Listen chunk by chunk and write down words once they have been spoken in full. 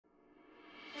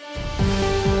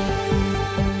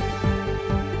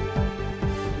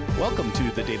Welcome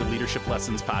to the Data Leadership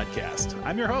Lessons podcast.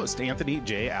 I'm your host, Anthony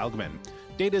J. Algman.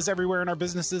 Data is everywhere in our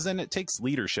businesses, and it takes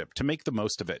leadership to make the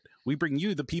most of it. We bring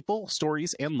you the people,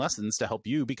 stories, and lessons to help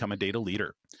you become a data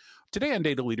leader. Today on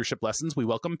Data Leadership Lessons, we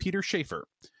welcome Peter Shafer.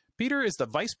 Peter is the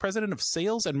Vice President of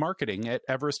Sales and Marketing at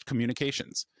Everest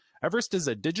Communications. Everest is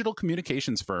a digital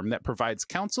communications firm that provides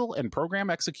counsel and program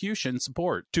execution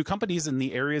support to companies in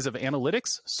the areas of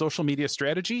analytics, social media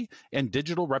strategy, and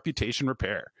digital reputation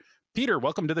repair. Peter,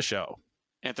 welcome to the show.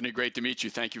 Anthony, great to meet you.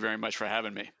 Thank you very much for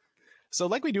having me. So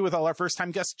like we do with all our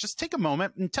first-time guests, just take a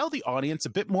moment and tell the audience a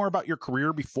bit more about your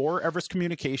career before Everest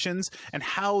Communications and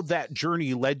how that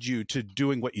journey led you to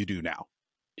doing what you do now.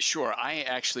 Sure. I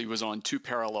actually was on two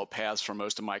parallel paths for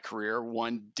most of my career.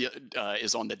 One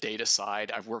is on the data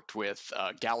side. I've worked with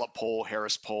Gallup poll,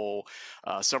 Harris poll,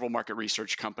 several market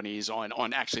research companies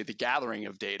on actually the gathering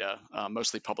of data,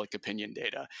 mostly public opinion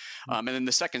data. And then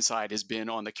the second side has been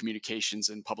on the communications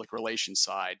and public relations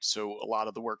side. So a lot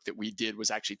of the work that we did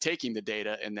was actually taking the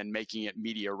data and then making it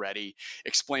media ready,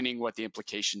 explaining what the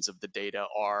implications of the data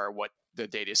are, what the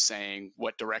data is saying,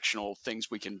 what directional things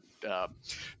we can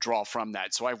draw from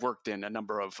that. So I've worked in a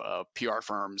number of PR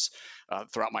firms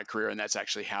throughout my career, and that's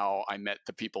actually how I met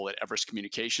the people at Everest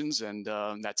Communications, and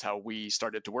that's how we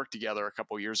started to work together a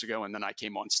couple of years ago, and then I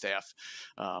came on staff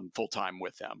full-time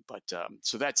with them. But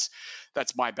so that's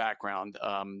my background.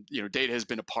 Data has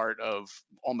been a part of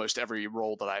almost every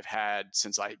role that I've had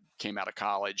since I came out of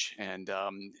college, and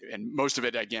most of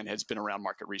it, again, has been around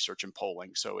market research and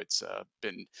polling. So it's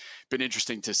been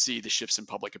interesting to see the shifts in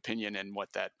public opinion and what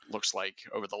that looks like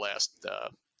over the last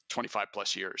 25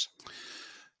 plus years.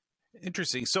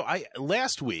 Interesting. So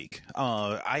last week,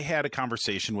 I had a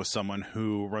conversation with someone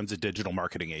who runs a digital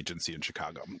marketing agency in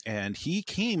Chicago, and he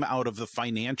came out of the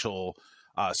financial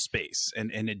space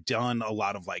and had done a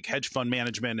lot of like hedge fund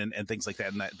management and things like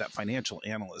that, and that financial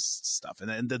analyst stuff.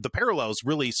 And the parallels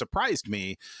really surprised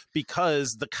me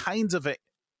because the kinds of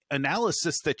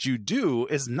analysis that you do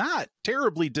is not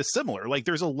terribly dissimilar. Like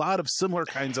there's a lot of similar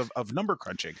kinds of number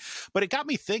crunching, but it got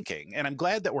me thinking, and I'm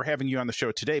glad that we're having you on the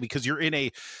show today because you're in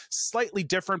a slightly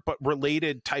different but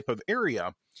related type of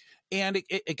area. And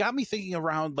it got me thinking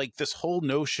around like this whole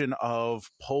notion of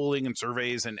polling and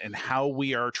surveys and how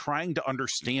we are trying to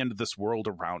understand this world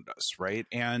around us. Right.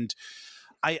 And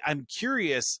I'm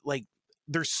curious, like,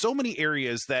 there's so many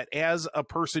areas that as a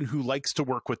person who likes to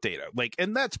work with data, like,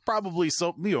 and that's probably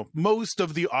most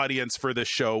of the audience for this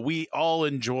show, we all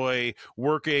enjoy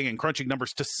working and crunching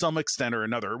numbers to some extent or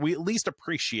another. We at least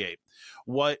appreciate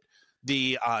what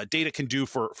the data can do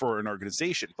for an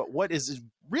organization. But what is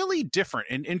really different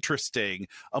and interesting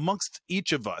amongst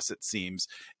each of us, it seems,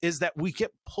 is that we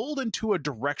get pulled into a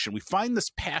direction. We find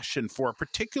this passion for a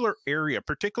particular area,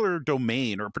 particular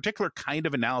domain, or a particular kind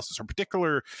of analysis, or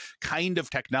particular kind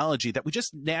of technology that we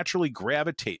just naturally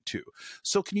gravitate to.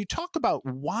 So can you talk about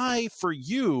why, for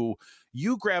you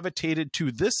gravitated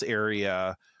to this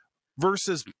area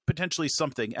versus potentially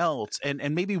something else,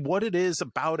 and maybe what it is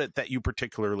about it that you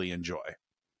particularly enjoy?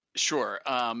 Sure.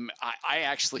 I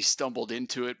actually stumbled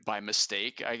into it by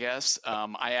mistake, I guess.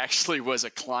 I actually was a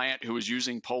client who was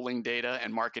using polling data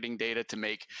and marketing data to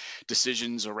make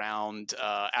decisions around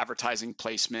advertising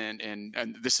placement,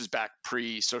 and this is back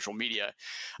pre-social media.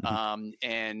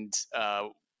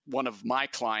 One of my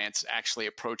clients actually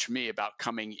approached me about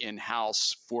coming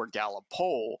in-house for Gallup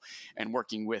poll and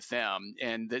working with them.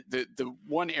 And the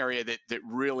one area that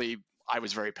really I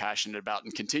was very passionate about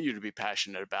and continue to be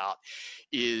passionate about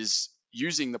is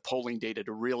using the polling data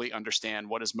to really understand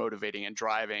what is motivating and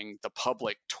driving the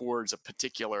public towards a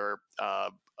particular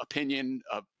opinion,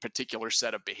 a particular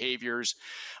set of behaviors,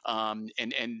 and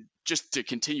just to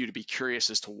continue to be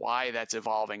curious as to why that's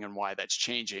evolving and why that's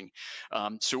changing.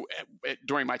 So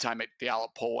during my time at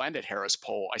Gallup poll and at Harris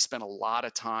poll, I spent a lot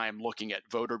of time looking at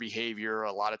voter behavior,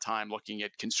 a lot of time looking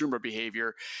at consumer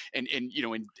behavior, and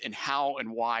how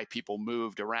and why people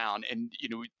moved around. And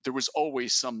there was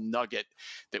always some nugget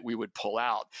that we would pull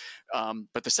out.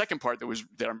 But the second part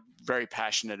that I'm very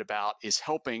passionate about is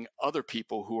helping other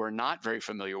people who are not very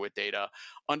familiar with data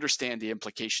understand the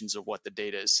implications of what the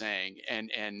data is saying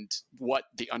and what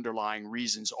the underlying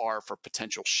reasons are for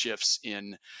potential shifts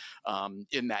in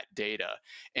that data.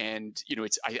 And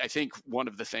I think one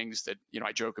of the things that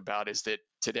I joke about is that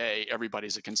today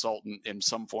everybody's a consultant in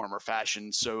some form or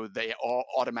fashion, so they all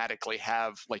automatically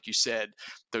have, like you said,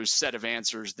 those set of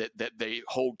answers that they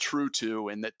hold true to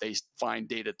and that they find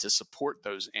data to support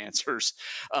those answers.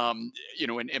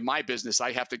 In my business,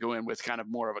 I have to go in with kind of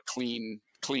more of a clean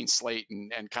slate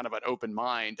and kind of an open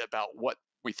mind about what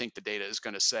we think the data is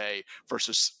going to say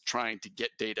versus trying to get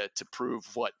data to prove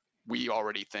what we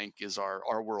already think is our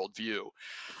worldview.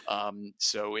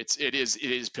 So it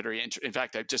is pretty interesting. In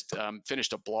fact, I just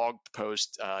finished a blog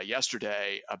post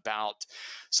yesterday about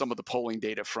some of the polling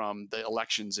data from the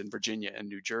elections in Virginia and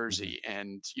New Jersey,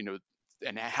 and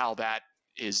and how that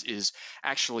is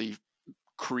actually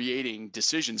creating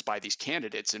decisions by these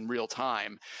candidates in real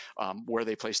time, where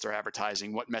they place their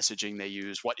advertising, what messaging they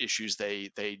use, what issues they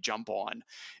jump on,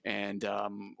 and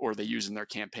or they use in their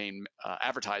campaign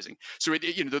advertising. So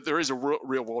there is a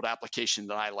real world application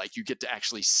that I like. You get to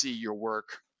actually see your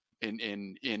work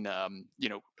in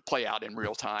play out in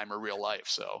real time or real life.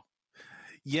 So.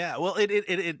 Yeah, well,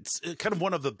 it's kind of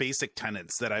one of the basic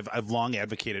tenets that I've long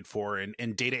advocated for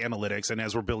in data analytics. And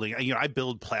as we're building, I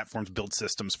build platforms, build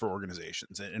systems for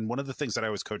organizations. And one of the things that I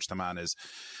always coach them on is,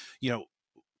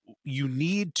 you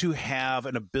need to have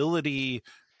an ability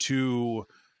to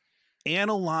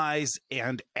analyze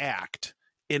and act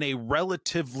in a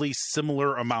relatively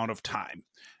similar amount of time.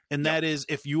 And that is,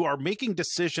 if you are making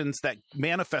decisions that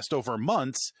manifest over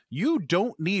months, you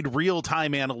don't need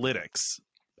real-time analytics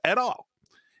at all.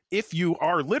 If you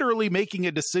are literally making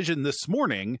a decision this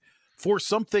morning for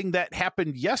something that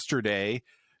happened yesterday,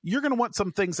 you're going to want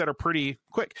some things that are pretty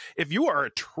quick. If you are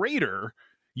a trader,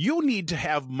 you need to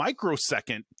have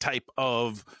microsecond type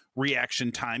of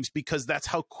reaction times, because that's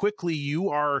how quickly you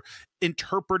are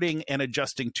interpreting and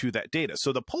adjusting to that data.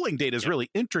 So the polling data is really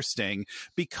interesting,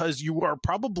 because you are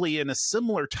probably in a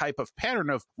similar type of pattern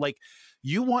of, like,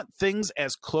 you want things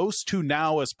as close to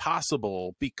now as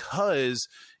possible, because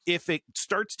if it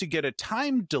starts to get a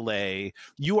time delay,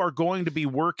 you are going to be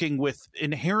working with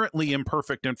inherently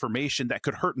imperfect information that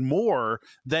could hurt more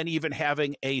than even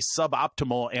having a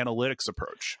suboptimal analytics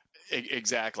approach.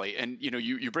 Exactly. And,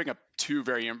 you bring up two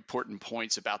very important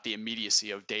points about the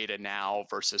immediacy of data now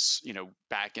versus,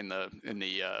 back in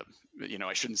the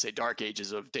I shouldn't say dark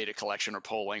ages of data collection or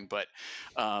polling, but,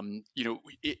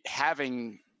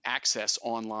 having access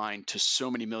online to so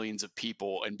many millions of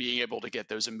people and being able to get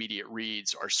those immediate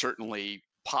reads are certainly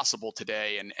possible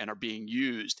today and are being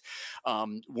used.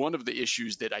 One of the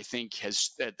issues that I think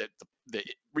that the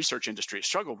research industry has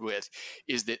struggled with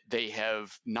is that they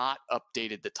have not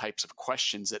updated the types of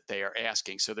questions that they are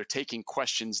asking. So they're taking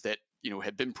questions that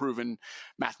have been proven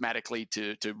mathematically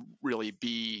to really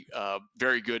be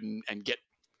very good and get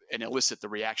and elicit the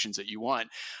reactions that you want,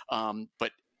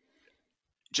 but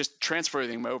just transferring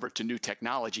them over to new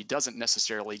technology doesn't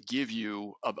necessarily give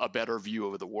you a better view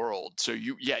of the world. So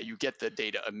you get the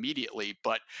data immediately,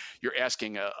 but you're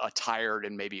asking a tired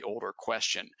and maybe older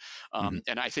question.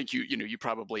 And I think you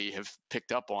probably have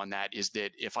picked up on that, is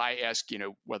that if I ask,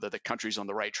 whether the country's on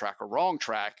the right track or wrong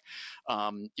track,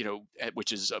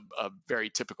 which is a very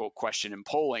typical question in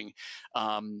polling,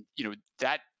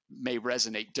 that may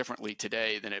resonate differently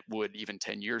today than it would even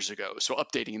 10 years ago. So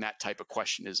updating that type of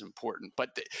question is important. But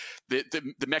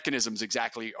the mechanisms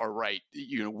exactly are right.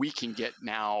 We can get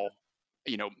now,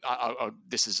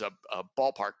 this is a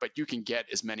ballpark, but you can get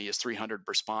as many as 300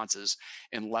 responses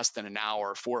in less than an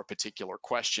hour for a particular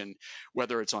question,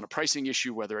 whether it's on a pricing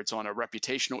issue, whether it's on a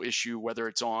reputational issue, whether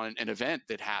it's on an event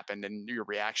that happened and your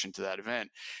reaction to that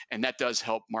event. And that does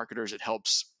help marketers. It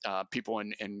helps people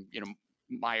in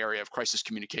my area of crisis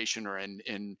communication or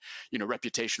in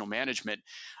reputational management,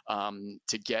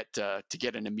 to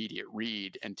get an immediate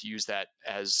read and to use that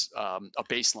as a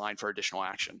baseline for additional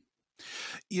action.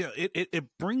 It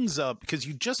brings up, because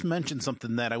you just mentioned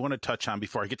something that I want to touch on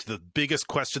before I get to the biggest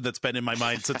question that's been in my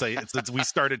mind since we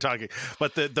started talking.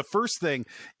 But the first thing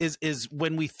is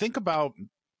when we think about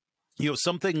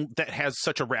something that has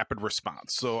such a rapid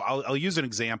response. So I'll use an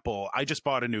example. I just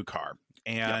bought a new car.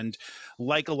 And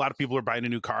like a lot of people are buying a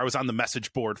new car, I was on the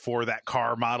message board for that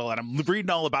car model and I'm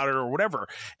reading all about it or whatever.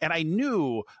 And I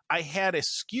knew I had a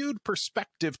skewed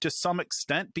perspective to some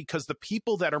extent, because the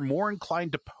people that are more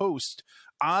inclined to post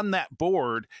on that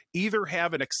board either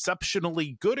have an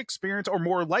exceptionally good experience or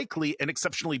more likely an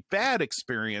exceptionally bad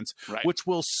experience, which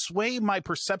will sway my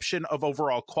perception of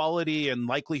overall quality and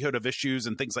likelihood of issues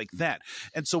and things like that.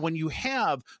 And so when you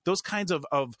have those kinds of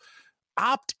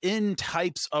opt-in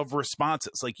types of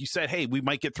responses, like you said, hey, we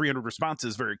might get 300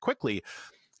 responses very quickly.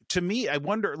 To me, I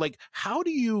wonder, like, how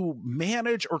do you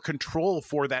manage or control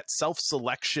for that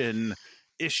self-selection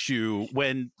issue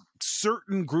when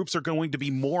certain groups are going to be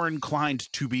more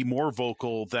inclined to be more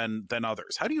vocal than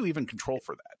others? How do you even control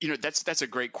for that? That's a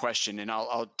great question, and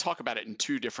I'll talk about it in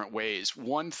two different ways.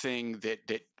 One thing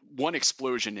that one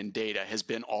explosion in data has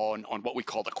been on what we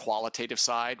call the qualitative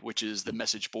side, which is the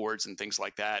message boards and things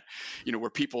like that, where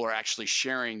people are actually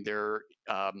sharing their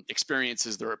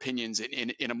experiences, their opinions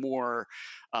in a more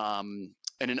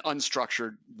in an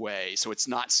unstructured way, so it's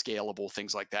not scalable,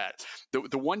 things like that.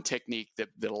 The one technique that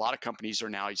a lot of companies are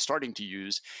now starting to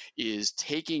use is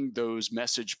taking those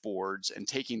message boards and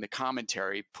taking the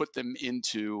commentary, put them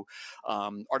into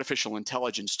artificial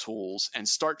intelligence tools, and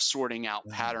start sorting out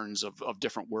patterns of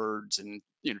different words, and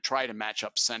try to match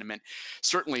up sentiment.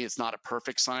 Certainly, it's not a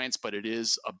perfect science, but it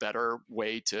is a better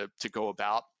way to go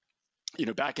about.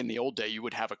 Back in the old day, you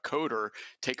would have a coder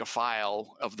take a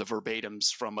file of the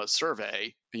verbatims from a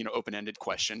survey, open-ended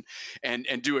question, and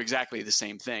do exactly the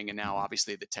same thing. And now,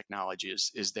 obviously, the technology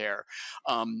is there.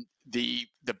 The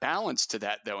balance to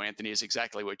that, though, Anthony, is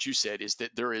exactly what you said: is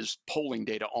that there is polling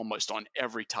data almost on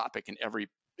every topic and every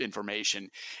information,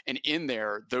 and in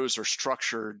there, those are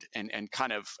structured and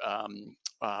kind of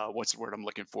what's the word I'm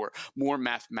looking for? More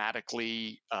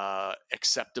mathematically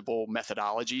acceptable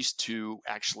methodologies to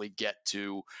actually get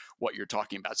to what you're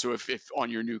talking about. So if on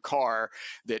your new car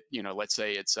that, let's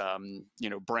say it's,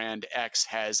 brand X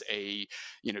has a,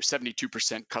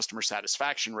 72% customer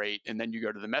satisfaction rate, and then you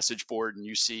go to the message board and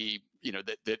you see,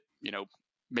 that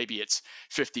maybe it's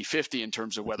 50-50 in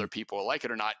terms of whether people like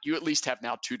it or not, you at least have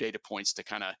now 2 data points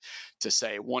to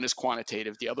say one is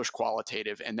quantitative, the other's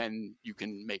qualitative, and then you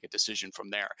can make a decision from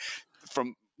there.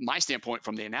 From my standpoint,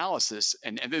 from the analysis,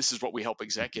 and this is what we help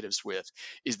executives with,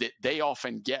 is that they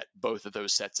often get both of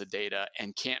those sets of data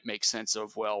and can't make sense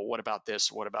of, well, what about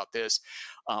this? What about this?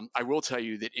 I will tell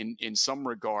you that in some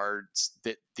regards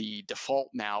that the default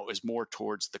now is more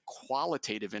towards the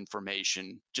qualitative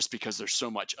information, just because there's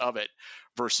so much of it,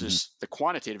 versus the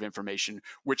quantitative information,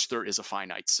 which there is a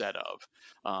finite set of.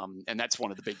 And that's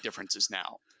one of the big differences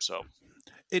now. So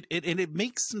it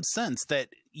makes some sense that,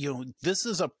 this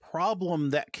is a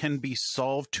problem that can be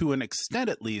solved to an extent,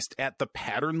 at least at the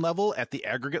pattern level, at the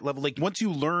aggregate level. Like once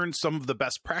you learn some of the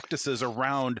best practices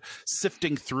around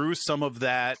sifting through some of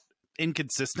that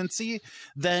inconsistency,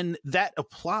 then that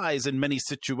applies in many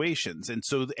situations. And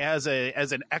so as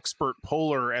an expert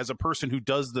poller, as a person who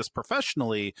does this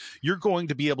professionally, you're going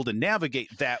to be able to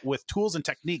navigate that with tools and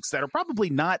techniques that are probably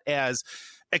not as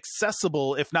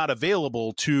accessible, if not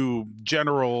available, to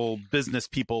general business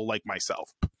people like myself,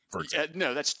 for example.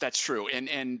 No, that's true.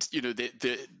 And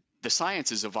the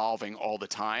science is evolving all the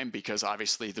time, because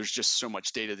obviously there's just so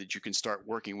much data that you can start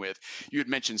working with. You had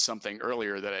mentioned something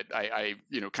earlier that I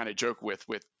kind of joke with,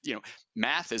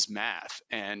 math is math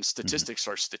and statistics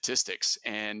are statistics.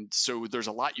 And so there's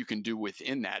a lot you can do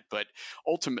within that, but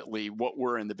ultimately what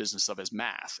we're in the business of is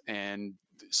math. And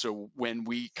so when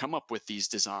we come up with these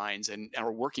designs and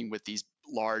are working with these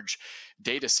large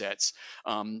data sets,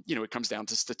 it comes down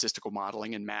to statistical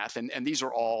modeling and math. And these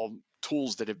are all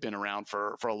tools that have been around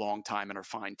for a long time and are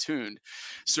fine-tuned.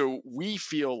 So we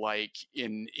feel like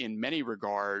in many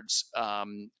regards,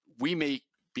 we may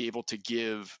be able to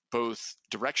give both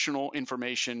directional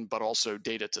information, but also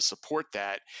data to support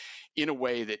that in a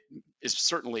way that is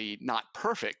certainly not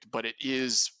perfect, but it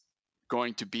is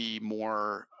going to be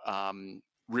more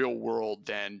real world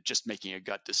than just making a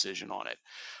gut decision on it.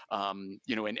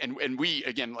 And we,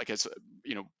 again, like as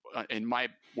in my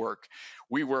work,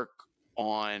 we work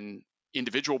on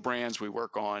individual brands, we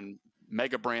work on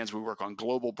mega brands, we work on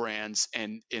global brands,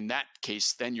 and in that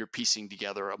case, then you're piecing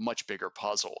together a much bigger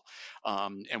puzzle.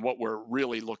 And what we're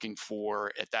really looking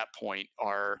for at that point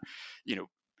are,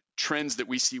 trends that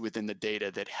we see within the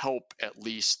data that help at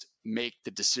least make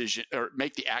the decision, or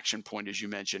make the action point, as you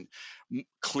mentioned,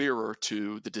 clearer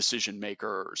to the decision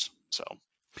makers. So.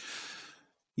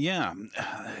 Yeah.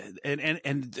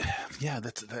 And yeah,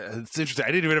 that's interesting. I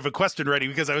didn't even have a question ready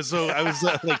because I was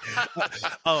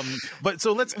but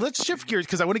so let's shift gears,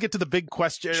 because I want to get to the big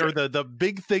question. Sure. Or the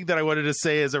big thing that I wanted to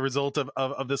say as a result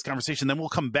of this conversation. Then we'll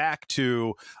come back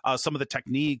to some of the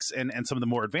techniques and some of the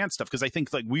more advanced stuff. Cause I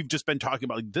think like we've just been talking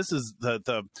about, like, this is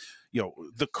the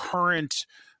current,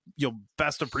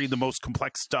 best of breed, the most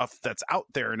complex stuff that's out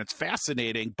there, and it's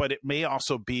fascinating, but it may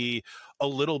also be a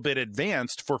little bit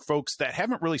advanced for folks that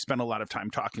haven't really spent a lot of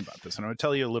time talking about this. And I'm going to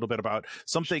tell you a little bit about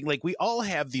something. Like, we all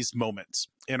have these moments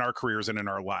in our careers and in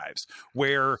our lives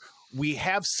where we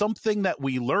have something that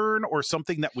we learn or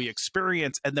something that we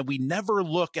experience, and then we never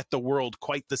look at the world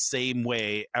quite the same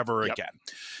way ever again.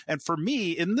 And for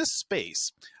me, in this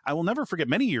space, I will never forget,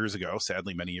 many years ago,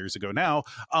 sadly many years ago now,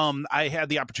 I had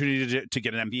the opportunity to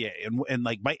get an MBA. And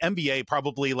like my MBA,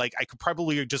 probably, like, I could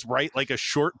probably just write like a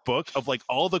short book of like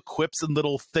all the quips and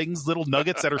little things, little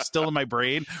nuggets that are still in my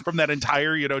brain from that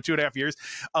entire, 2.5 years.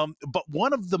 But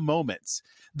one of the moments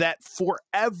that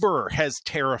forever has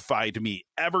terrified me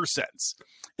ever since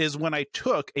is when I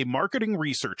took a marketing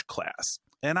research class,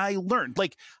 and I learned,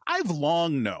 like, I've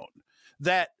long known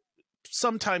that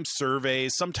sometimes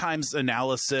surveys, sometimes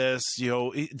analysis,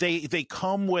 they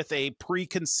come with a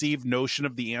preconceived notion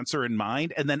of the answer in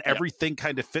mind, and then everything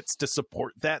kind of fits to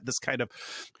support that. This kind of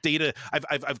data,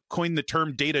 I've coined the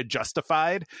term data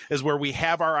justified, is where we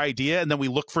have our idea and then we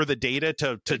look for the data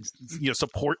to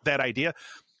support that idea.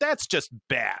 That's just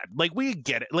bad. Like, we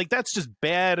get it. Like, that's just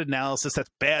bad analysis. That's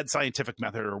bad scientific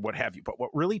method or what have you. But what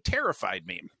really terrified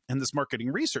me in this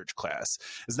marketing research class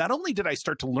is not only did I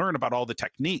start to learn about all the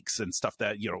techniques and stuff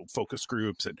that, focus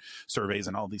groups and surveys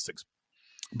and all these things,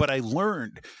 but I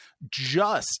learned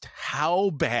just how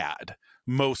bad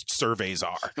most surveys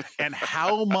are and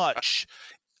how much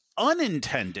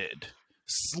unintended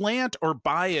slant or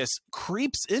bias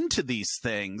creeps into these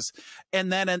things.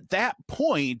 And then at that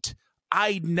point,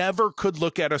 I never could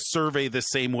look at a survey the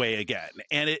same way again.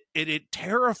 And it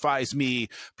terrifies me.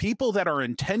 People that are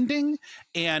intending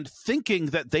and thinking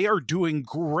that they are doing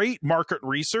great market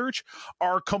research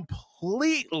are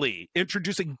completely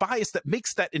introducing bias that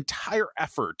makes that entire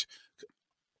effort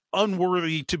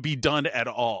unworthy to be done at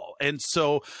all. And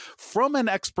so, from an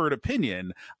expert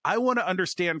opinion, I want to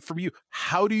understand from you,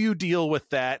 how do you deal with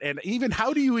that? And even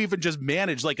how do you even just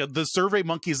manage the survey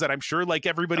monkeys that I'm sure, like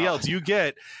everybody else, you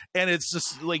get, and it's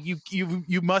just like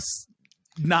you must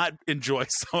not enjoy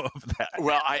some of that.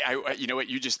 Well, I you know what,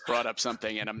 you just brought up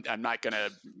something, and I'm not going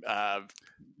to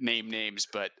name names,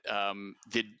 but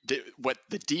what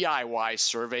the DIY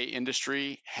survey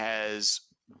industry has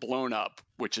blown up,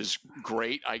 which is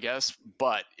great, I guess,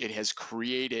 but it has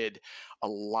created a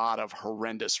lot of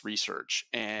horrendous research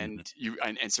and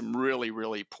some really,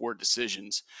 really poor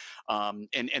decisions. And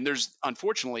there's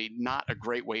unfortunately not a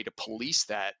great way to police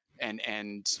that.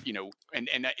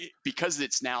 Because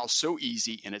it's now so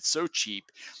easy and it's so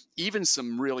cheap, even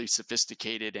some really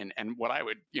sophisticated and what I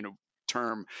would,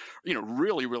 term,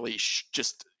 really, really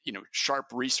just, sharp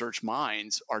research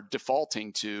minds are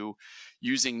defaulting to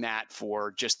using that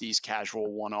for just these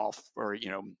casual one-off or,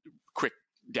 quick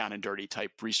down and dirty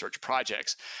type research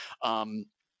projects.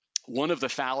 One of the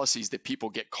fallacies that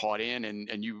people get caught in,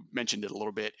 and you mentioned it a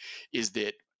little bit, is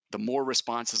that the more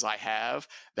responses I have,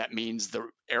 that means the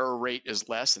error rate is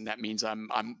less, and that means I'm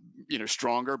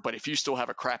stronger. But if you still have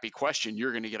a crappy question,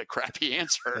 you're going to get a crappy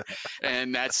answer,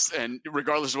 and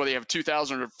regardless of whether you have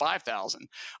 2,000 or 5,000.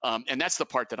 And that's the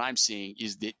part that I'm seeing,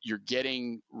 is that you're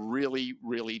getting really,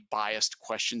 really biased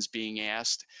questions being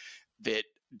asked that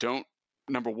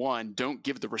number one, don't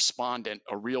give the respondent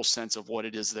a real sense of what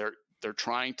it is they're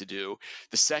trying to do.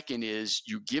 The second is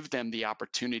you give them the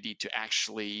opportunity to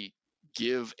actually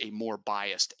give a more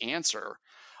biased answer.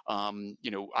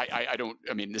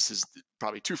 This is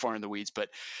probably too far in the weeds, but,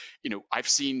 I've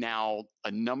seen now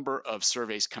a number of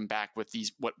surveys come back with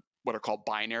these, what are called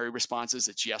binary responses.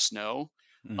 It's yes, no.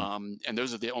 And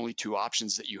those are the only two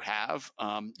options that you have.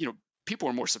 People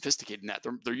are more sophisticated than that.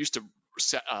 They're used to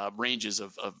set, ranges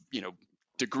of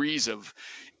degrees of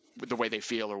the way they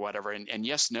feel or whatever. And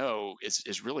yes, no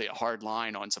is really a hard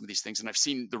line on some of these things. And I've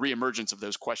seen the reemergence of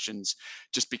those questions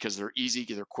just because they're easy,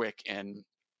 they're quick. And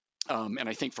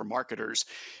I think for marketers,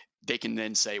 they can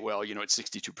then say, well, it's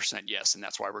 62% yes, and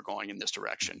that's why we're going in this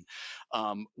direction.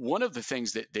 One of the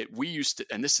things that we used to,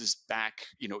 and this is back,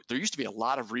 there used to be a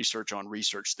lot of research on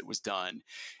research that was done,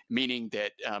 meaning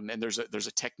that, and there's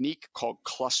a technique called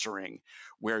clustering,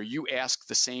 where you ask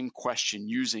the same question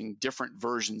using different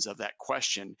versions of that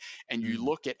question, and you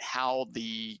look at how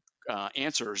the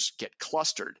answers get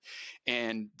clustered.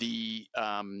 And the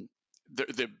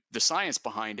science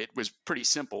behind it was pretty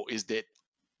simple, is that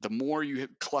the more you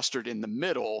have clustered in the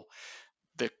middle,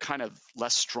 the kind of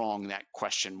less strong that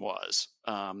question was,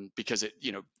 because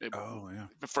the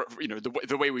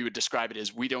way we would describe it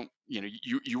is, we don't, you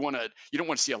don't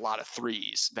want to see a lot of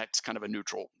threes. That's kind of a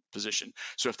neutral position.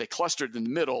 So if they clustered in the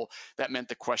middle, that meant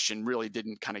the question really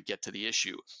didn't kind of get to the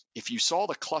issue. If you saw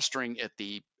the clustering at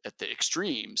the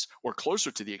extremes or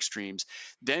closer to the extremes,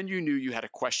 then you knew you had a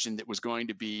question that was going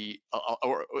to be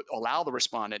or allow the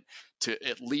respondent to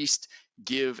at least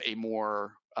give a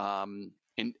more a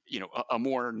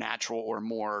more natural or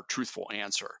more truthful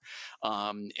answer.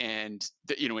 In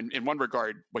one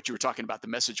regard, what you were talking about, the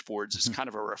message boards, is kind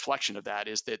of a reflection of that,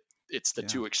 is that it's the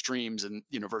two extremes and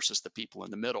versus the people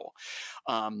in the middle.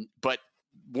 But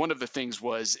one of the things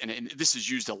was, and this is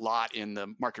used a lot in the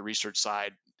market research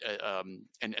side,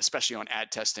 and especially on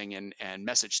ad testing and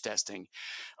message testing,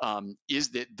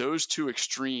 is that those two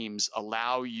extremes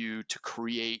allow you to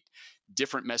create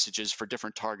different messages for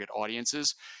different target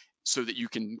audiences, so that you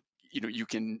can you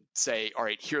can say, all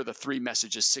right, here are the 3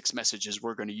 messages, 6 messages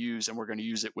we're going to use, and we're going to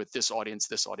use it with this audience,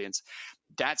 this audience.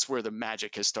 That's where the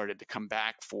magic has started to come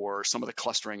back for some of the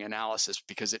clustering analysis,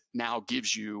 because it now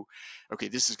gives you, okay,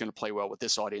 this is going to play well with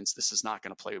this audience, this is not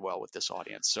going to play well with this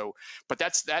audience. So, but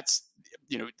that's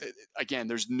again,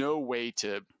 there's no way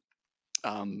to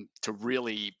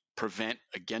really prevent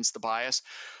against the bias.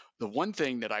 The one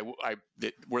thing that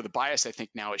where the bias I think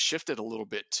now has shifted a little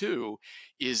bit too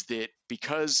is that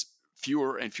because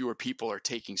fewer and fewer people are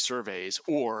taking surveys,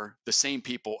 or the same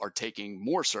people are taking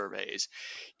more surveys,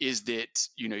 is that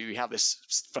you have this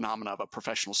phenomena of a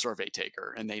professional survey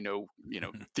taker, and they know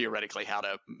theoretically how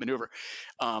to maneuver.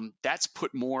 That's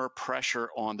put more pressure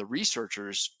on the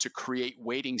researchers to create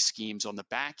weighting schemes on the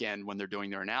back end when they're doing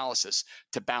their analysis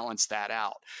to balance that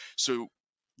out. So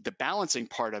the balancing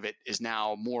part of it is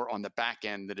now more on the back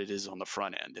end than it is on the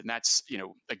front end. And that's,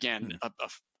 again,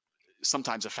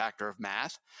 sometimes a factor of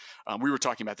math. We were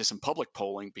talking about this in public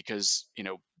polling because,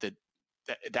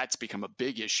 that's become a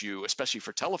big issue, especially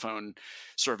for telephone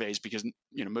surveys, because,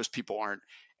 most people aren't.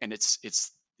 And it's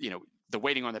the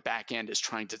weighting on the back end is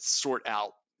trying to sort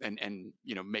out and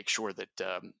make sure that,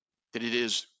 that it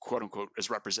is, quote unquote,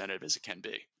 as representative as it can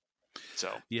be.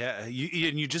 So yeah,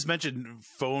 you just mentioned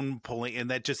phone polling, and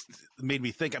that just made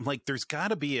me think. I'm like, there's got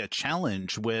to be a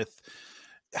challenge with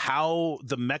how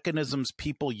the mechanisms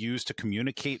people use to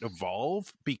communicate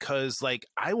evolve, because like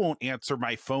I won't answer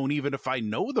my phone even if I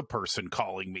know the person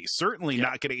calling me. Certainly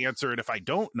not going to answer it if I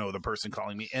don't know the person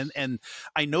calling me. And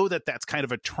I know that that's kind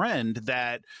of a trend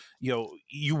that you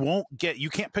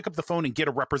can't pick up the phone and get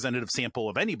a representative sample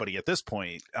of anybody at this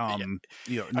point. Knowing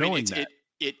that.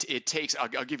 It takes,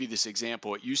 I'll give you this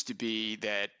example. It used to be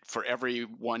that for every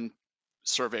one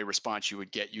survey response you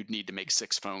would get, you'd need to make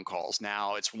 6 phone calls.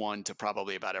 Now it's 1 to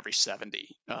probably about every 70.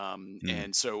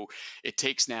 And so it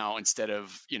takes now, instead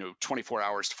of, 24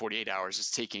 hours to 48 hours, it's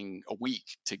taking a week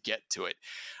to get to it.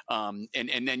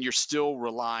 And then you're still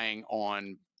relying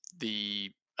on the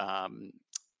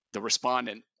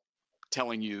respondent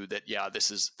telling you that,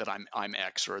 this is that I'm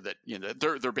X, or that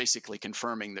they're basically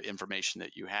confirming the information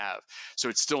that you have. So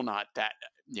it's still not that,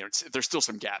 there's still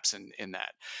some gaps in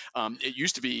that. It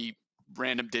used to be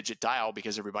random digit dial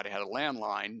because everybody had a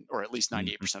landline, or at least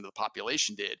 98% of the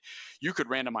population did. You could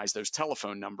randomize those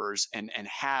telephone numbers and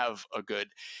have a good.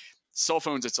 Cell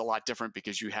phones, it's a lot different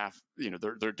because you have,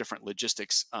 there are different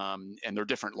logistics, and there are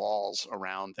different laws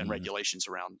around and regulations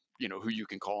around, who you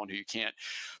can call and who you can't.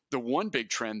 The one big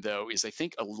trend, though, is I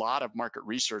think a lot of market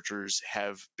researchers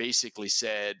have basically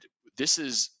said, this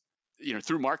is,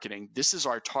 through marketing, this is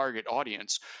our target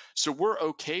audience. So we're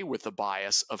okay with the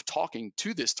bias of talking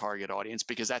to this target audience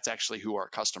because that's actually who our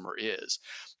customer is.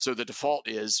 So the default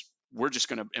is, we're just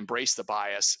going to embrace the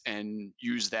bias and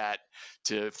use that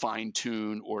to fine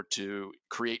tune or to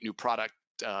create new product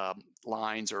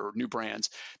lines or new brands,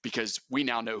 because we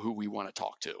now know who we want to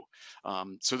talk to.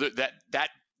 So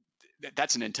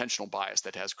that's an intentional bias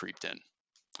that has creeped in.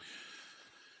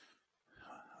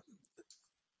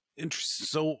 Interesting.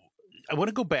 So I want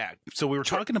to go back. So we were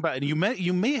talking about, and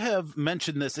you may have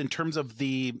mentioned this in terms of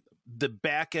the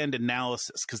back end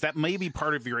analysis, because that may be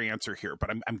part of your answer here, but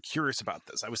I'm curious about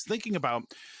this. I was thinking about,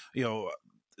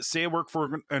 say I work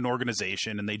for an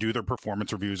organization and they do their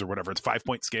performance reviews or whatever, it's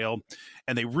 5-point scale,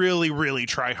 and they really, really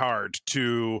try hard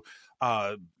to,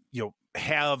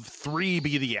 have 3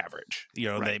 be the average.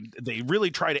 Right. They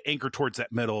really try to anchor towards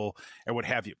that middle and what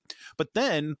have you. But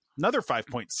then another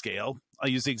 5-point scale, I'll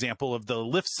use the example of the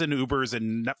Lyfts and Ubers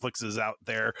and Netflixes out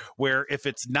there, where if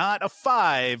it's not a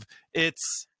 5,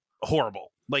 it's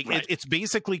horrible. Like right. It's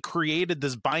basically created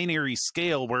this binary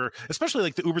scale where, especially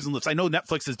like the Ubers and Lyfts, I know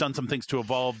Netflix has done some things to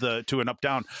evolve to an up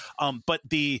down, but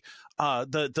the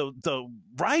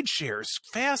ride shares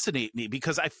fascinate me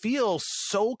because I feel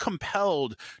so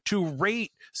compelled to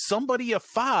rate somebody a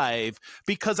 5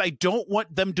 because I don't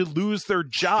want them to lose their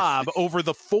job over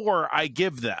the 4 I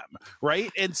give them.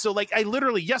 Right. And so like I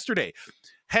literally yesterday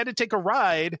had to take a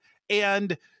ride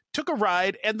and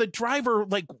the driver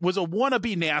like was a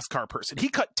wannabe NASCAR person. He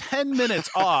cut 10 minutes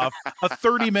off a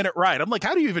 30-minute ride. I'm like,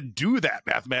 how do you even do that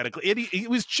mathematically? It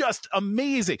was just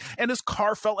amazing. And his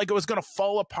car felt like it was going to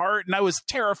fall apart, and I was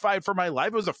terrified for my life.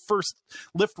 It was the first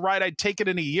Lyft ride I'd taken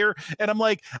in a year, and I'm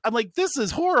like, this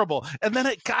is horrible. And then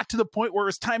it got to the point where it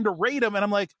was time to rate him, and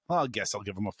I'm like, well, I guess I'll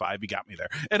give him a 5. He got me there.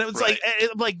 And it was right.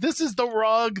 like this is the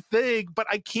wrong thing, but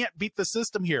I can't beat the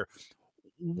system here.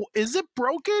 Is it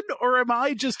broken, or am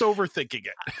I just overthinking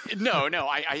it? No.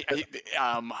 I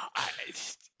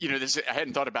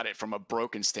hadn't thought about it from a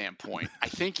broken standpoint. I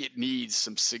think it needs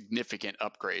some significant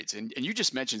upgrades. And you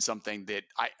just mentioned something that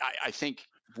I think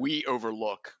we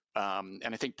overlook and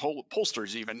I think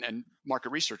pollsters even and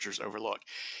market researchers overlook,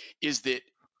 is that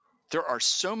there are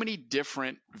so many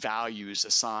different values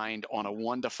assigned on a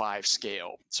 1 to 5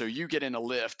 scale. So you get in a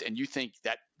lift and you think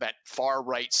that far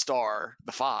right star,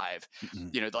 the 5,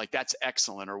 Mm-hmm. like that's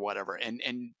excellent or whatever.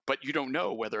 But you don't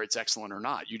know whether it's excellent or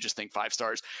not. You just think 5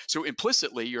 stars. So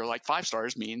implicitly, you're like 5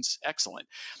 stars means excellent.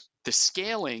 The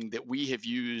scaling that we have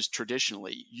used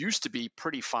traditionally used to be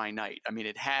pretty finite. I mean,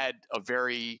 it had a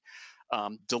very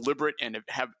deliberate and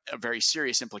have a very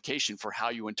serious implication for how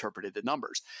you interpreted the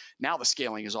numbers. Now the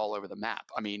scaling is all over the map.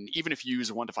 I mean, even if you use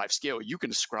a 1 to 5 scale, you can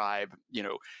describe,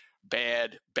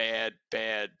 bad, bad,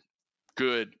 bad,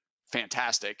 good,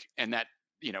 fantastic, and that,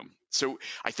 So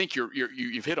I think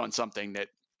you've hit on something that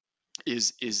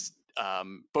is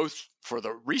both for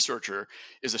the researcher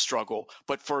is a struggle,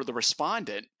 but for the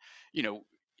respondent, you know,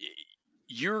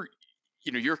 you're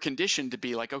you're conditioned to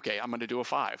be like, okay, I'm going to do a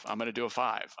 5, I'm going to do a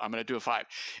 5, I'm going to do a 5.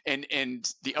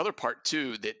 And the other part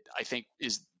too that I think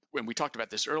is, when we talked about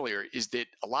this earlier, is that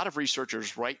a lot of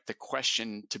researchers write the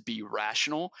question to be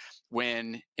rational,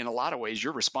 when in a lot of ways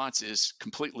your response is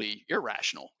completely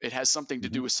irrational. It has something to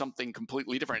do with something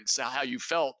completely different. It's how you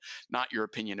felt, not your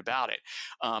opinion about it.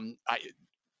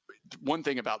 One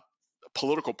thing about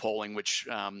political polling, which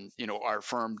our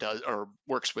firm does or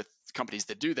works with companies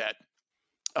that do that,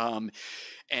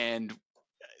 and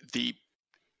the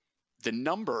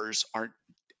numbers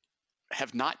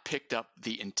have not picked up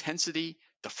the intensity,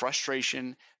 the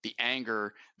frustration, the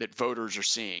anger that voters are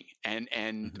seeing,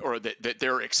 or that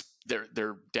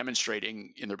they're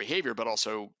demonstrating in their behavior, but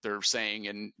also they're saying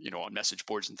on message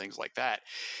boards and things like that.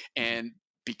 And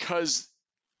because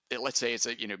let's say it's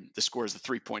the score is the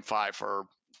 3.5 or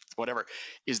whatever,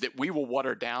 is that we will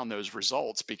water down those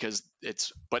results because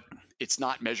it's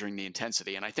not measuring the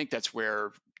intensity. And I think that's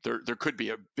where there could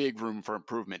be a big room for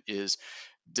improvement, is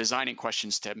designing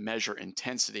questions to measure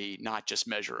intensity, not just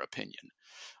measure opinion.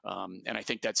 And I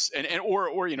think that's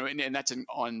and that's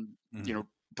on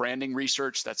branding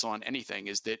research, that's on anything,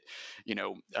 is that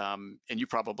and you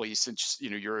probably, since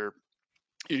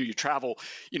you travel,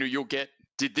 you'll get,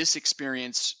 did this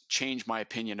experience change my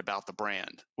opinion about the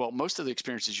brand? Well, most of the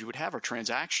experiences you would have are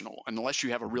transactional, unless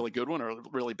you have a really good one or a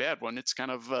really bad one. It's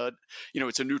kind of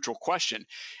it's a neutral question,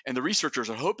 and the researchers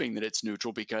are hoping that it's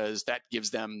neutral because that gives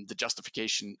them the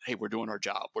justification. Hey, we're doing our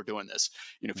job. We're doing this.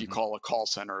 If you call a call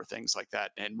center or things like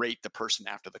that and rate the person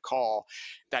after the call,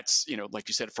 that's like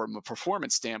you said, from a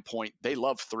performance standpoint, they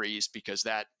love 3s because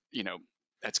that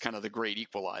that's kind of the great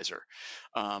equalizer.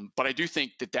 But I do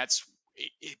think that's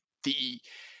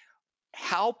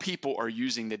how people are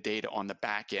using the data on the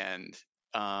back end,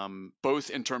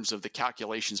 both in terms of the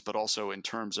calculations, but also in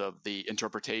terms of the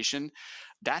interpretation,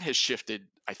 that has shifted,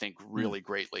 I think, really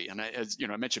greatly. And as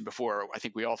I mentioned before, I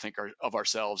think we all think of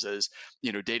ourselves as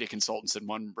data consultants in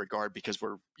one regard, because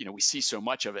we see so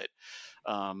much of it.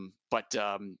 But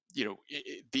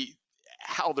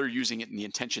how they're using it and the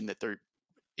intention that they're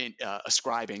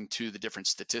ascribing to the different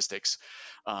statistics,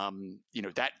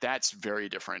 that's very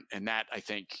different. And that, I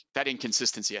think, that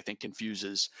inconsistency, I think,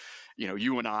 confuses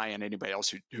you and I and anybody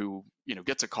else who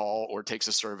gets a call or takes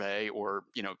a survey or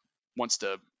wants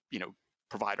to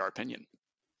provide our opinion.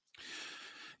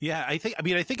 Yeah, I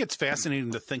think it's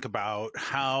fascinating to think about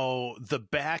how the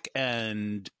back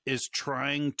end is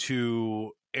trying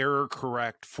to error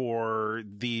correct for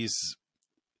these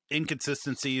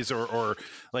inconsistencies or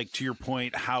like, to your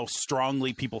point, how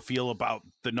strongly people feel about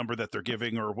the number that they're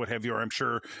giving or what have you. Or I'm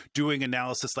sure doing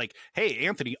analysis like, hey,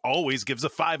 Anthony always gives a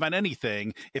 5 on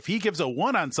anything. If he gives a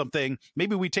 1 on something,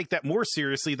 maybe we take that more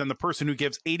seriously than the person who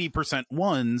gives 80%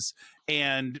 1s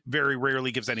and very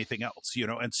rarely gives anything else,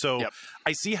 And so Yep.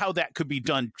 I see how that could be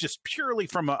done just purely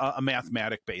from a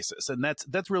mathematic basis. And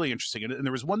that's really interesting. And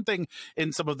there was one thing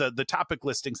in some of the topic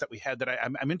listings that we had that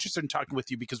I'm interested in talking with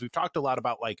you, because we've talked a lot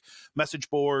about like message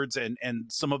boards and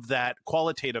some of that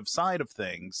qualitative side of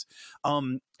things.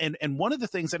 And one of the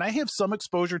things, and I have some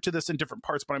exposure to this in different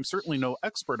parts, but I'm certainly no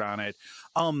expert on it,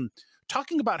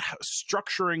 talking about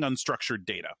structuring unstructured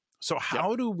data. So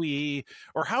how do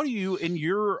you in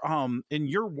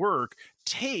your work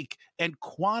take and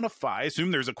quantify, I assume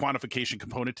there's a quantification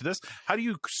component to this, how do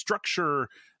you structure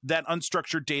that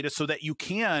unstructured data so that you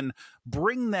can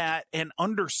bring that and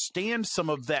understand some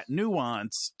of that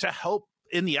nuance to help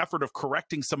in the effort of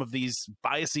correcting some of these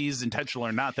biases, intentional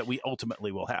or not, that we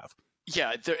ultimately will have?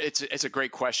 Yeah, it's a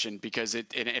great question, because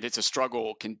it's a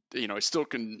struggle. It still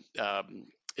can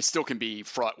it still can be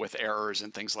fraught with errors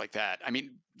and things like that. I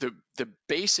mean, the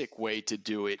basic way to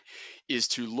do it is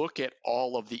to look at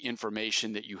all of the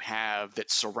information that you have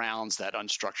that surrounds that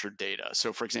unstructured data.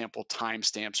 So, for example,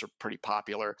 timestamps are pretty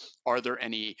popular. Are there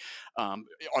any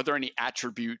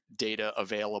attribute data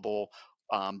available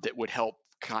that would help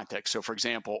context? So, for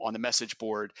example, on the message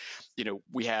board,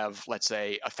 we have, let's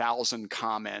say, 1,000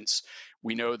 comments.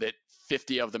 We know that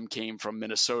 50 of them came from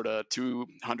Minnesota,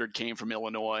 200 came from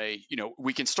Illinois.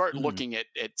 We can start Mm. looking at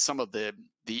some of the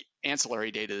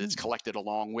ancillary data that's collected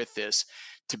along with this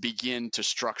to begin to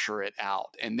structure it out.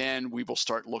 And then we will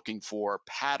start looking for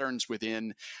patterns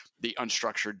within the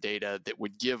unstructured data that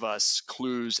would give us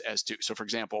clues as to, so for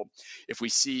example, if we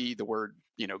see the word,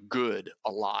 good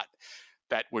a lot,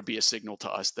 that would be a signal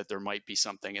to us that there might be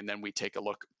something. And then we take a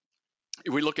look.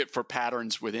 We look at for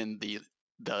patterns within the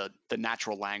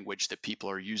natural language that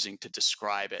people are using to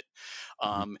describe it.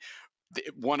 Mhm.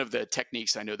 One of the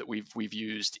techniques I know that we've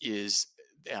used is,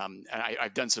 and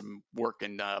I've done some work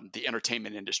in the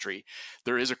entertainment industry.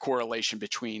 There is a correlation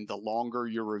between the longer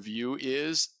your review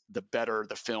is, the better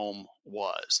the film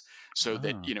was. So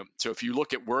that, Ah. so if you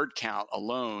look at word count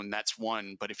alone, that's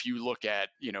one. But if you look at,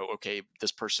 okay,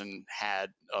 this person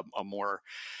had a more,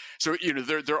 so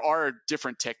there are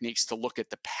different techniques to look at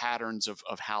the patterns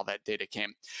of how that data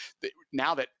came.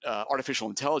 Now that artificial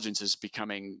intelligence is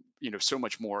becoming so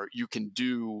much more, you can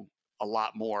do a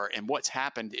lot more. And what's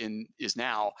happened is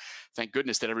now, thank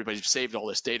goodness that everybody's saved all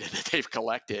this data that they've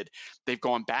collected. They've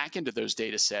gone back into those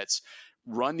data sets,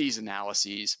 run these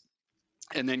analyses,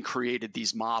 and then created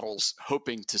these models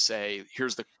hoping to say,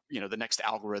 here's the next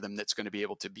algorithm that's going to be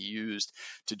able to be used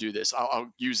to do this.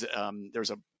 I'll use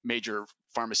there's a major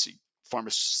pharmacy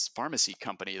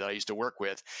company that I used to work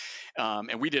with,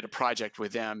 and we did a project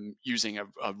with them using a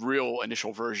real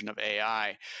initial version of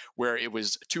AI, where it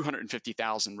was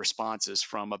 250,000 responses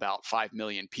from about 5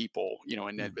 million people,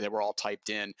 and they were all typed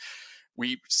in.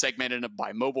 We segmented them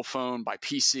by mobile phone, by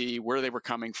PC, where they were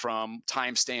coming from,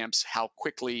 timestamps, how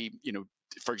quickly,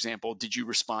 for example, did you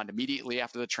respond immediately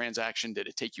after the transaction? Did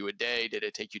it take you a day? Did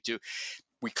it take you two?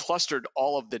 We clustered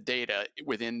all of the data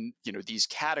within these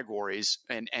categories,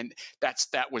 and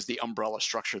that was the umbrella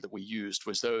structure that we used,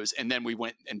 was those. And then we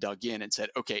went and dug in and said,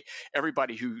 okay,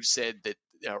 everybody who said that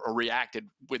or reacted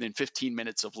within 15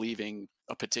 minutes of leaving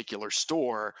a particular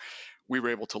store, we were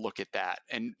able to look at that.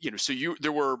 And so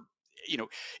there were,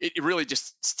 it really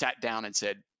just sat down and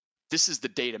said, this is the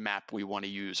data map we want to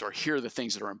use, or here are the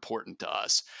things that are important to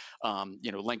us,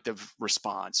 length of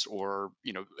response, or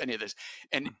any of this.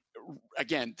 And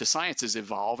again, the science is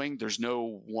evolving. There's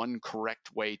no one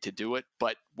correct way to do it,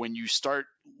 but when you start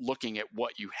looking at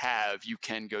what you have, you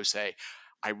can go say,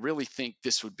 I really think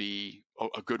this would be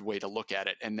a good way to look at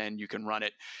it, and then you can run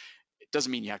it. It doesn't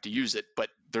mean you have to use it, but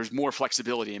there's more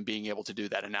flexibility in being able to do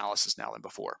that analysis now than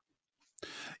before.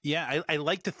 Yeah, I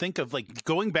like to think of like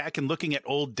going back and looking at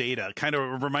old data. Kind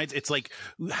of reminds, it's like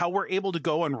how we're able to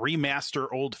go and remaster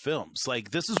old films. Like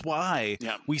this is why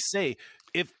we say,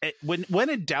 if when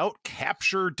in doubt,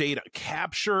 capture data,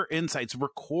 capture insights,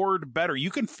 record better.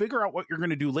 You can figure out what you're going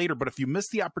to do later, but if you miss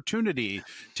the opportunity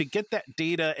to get that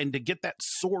data and to get that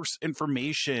source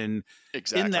information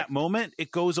in that moment,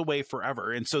 it goes away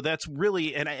forever. And so that's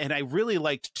really, and I really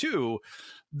liked too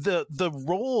the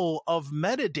role of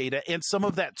metadata and some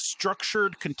of that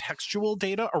structured contextual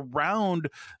data around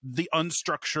the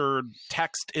unstructured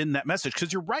text in that message.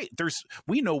 Because you're right,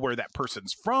 we know where that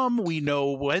person's from, we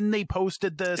know when they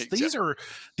posted this. Exactly.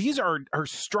 These are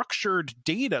structured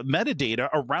data, metadata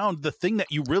around the thing that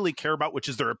you really care about, which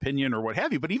is their opinion or what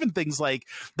have you. But even things like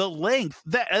the length,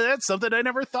 that's something I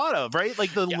never thought of, right?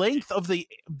 Like the length of the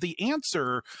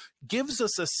answer gives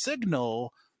us a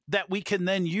signal that we can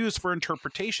then use for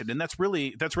interpretation. And that's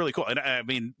really cool. And I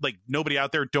mean, like, nobody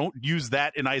out there, don't use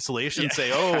that in isolation.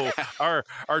 Say, oh, our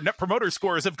net promoter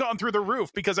scores have gone through the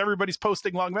roof because everybody's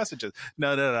posting long messages.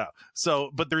 No.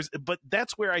 So, but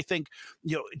that's where I think,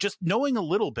 just knowing a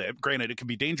little bit, granted it can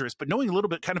be dangerous, but knowing a little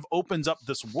bit kind of opens up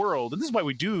this world. And this is why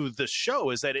we do this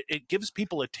show, is that it gives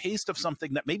people a taste of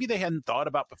something that maybe they hadn't thought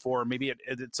about before. Maybe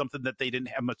it's something that they didn't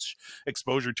have much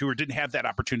exposure to, or didn't have that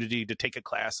opportunity to take a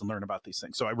class and learn about these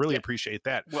things. So I really appreciate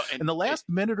that. Well, in the last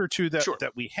minute or two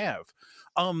that we have,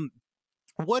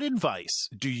 what advice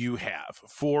do you have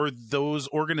for those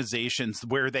organizations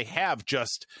where they have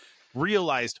just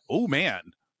realized, oh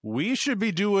man, we should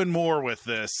be doing more with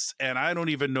this, and I don't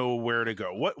even know where to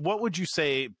go? What would you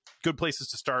say good places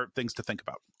to start, things to think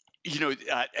about?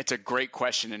 It's a great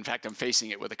question. In fact, I'm facing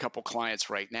it with a couple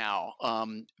clients right now.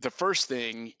 The first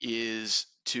thing is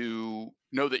to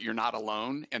know that you're not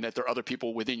alone and that there are other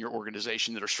people within your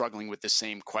organization that are struggling with the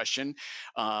same question.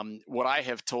 What I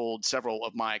have told several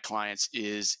of my clients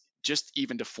is just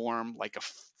even to form like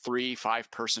a 3-5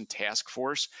 person task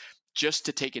force just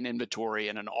to take an inventory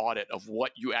and an audit of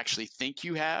what you actually think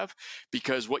you have,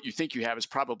 because what you think you have is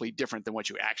probably different than what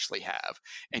you actually have.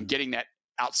 And getting that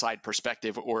outside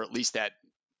perspective, or at least that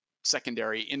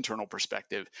secondary internal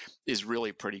perspective, is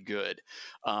really pretty good.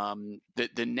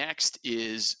 The next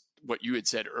is what you had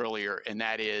said earlier, and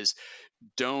that is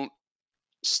don't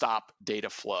stop data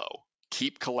flow.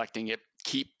 Keep collecting it,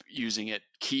 keep using it,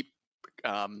 keep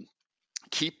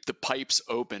the pipes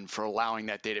open for allowing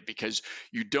that data, because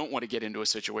you don't want to get into a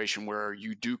situation where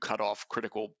you do cut off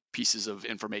critical pieces of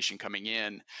information coming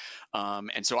in.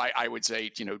 And so I would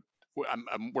say,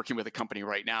 I'm working with a company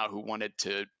right now who wanted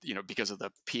to, because of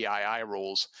the PII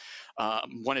rules,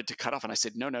 wanted to cut off. And I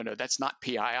said, no, that's not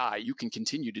PII. You can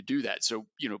continue to do that. So,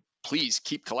 please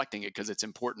keep collecting it because it's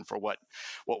important for what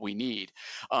we need.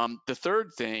 The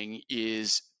third thing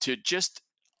is to just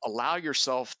allow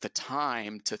yourself the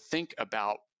time to think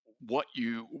about what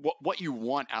you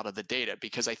want out of the data,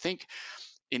 because I think,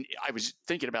 I was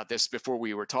thinking about this before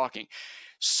we were talking.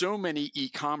 So many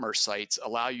e-commerce sites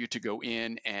allow you to go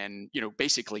in and,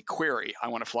 basically query, I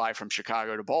want to fly from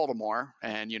Chicago to Baltimore,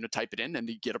 and, type it in and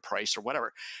you get a price or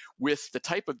whatever. With the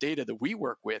type of data that we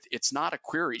work with, it's not a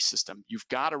query system. You've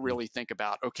got to really think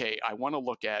about, okay, I want to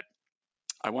look at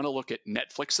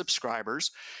Netflix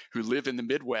subscribers who live in the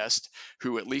Midwest,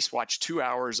 who at least watch 2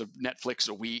 hours of Netflix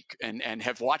a week and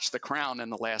have watched The Crown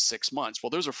in the last 6 months. Well,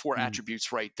 those are 4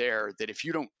 attributes right there that if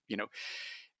you don't,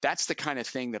 that's the kind of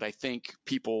thing that I think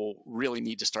people really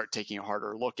need to start taking a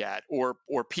harder look at, or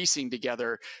piecing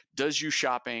together, does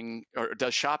shopping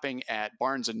at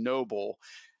Barnes and Noble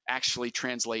actually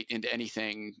translate into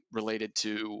anything related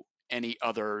to any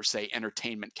other, say,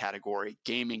 entertainment category,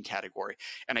 gaming category?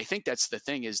 And I think that's the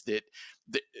thing, is that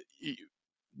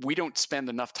we don't spend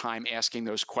enough time asking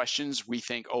those questions. We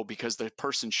think, oh, because the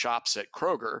person shops at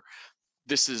Kroger,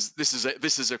 this is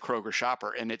a Kroger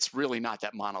shopper, and it's really not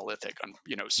that monolithic,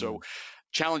 so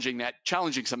challenging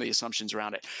some of the assumptions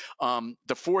around it.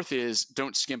 The fourth is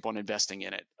don't skimp on investing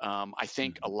in it. I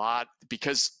think a lot,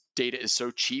 because data is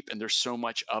so cheap and there's so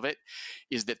much of it,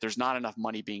 is that there's not enough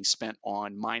money being spent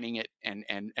on mining it and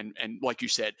like you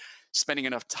said, spending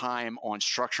enough time on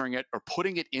structuring it or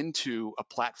putting it into a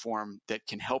platform that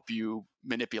can help you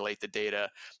manipulate the data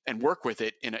and work with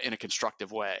it in a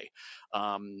constructive way.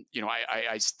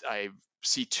 I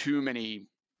see too many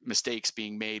mistakes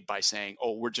being made by saying,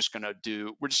 oh, we're just going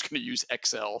to use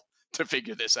Excel to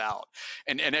figure this out.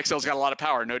 And Excel's got a lot of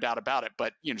power, no doubt about it.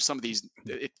 But some of these,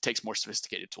 it takes more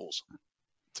sophisticated tools.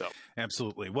 So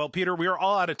absolutely. Well, Peter, we are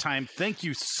all out of time. Thank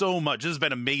you so much. This has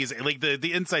been amazing. Like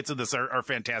the insights of this are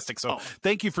fantastic. So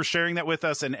thank you for sharing that with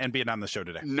us and being on the show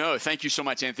today. No, thank you so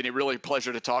much, Anthony. Really a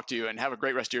pleasure to talk to you, and have a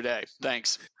great rest of your day.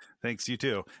 Thanks. Thanks, you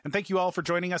too. And thank you all for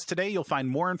joining us today. You'll find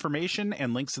more information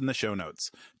and links in the show notes.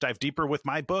 Dive deeper with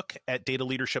my book at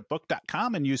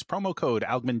dataleadershipbook.com and use promo code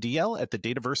AlgmanDL at the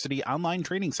Dataversity Online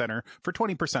Training Center for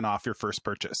 20% off your first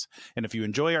purchase. And if you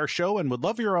enjoy our show and would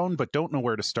love your own but don't know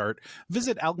where to start,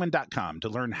 visit Algman.com to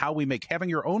learn how we make having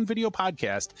your own video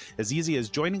podcast as easy as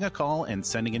joining a call and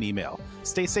sending an email.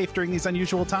 Stay safe during these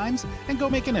unusual times and go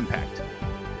make an impact.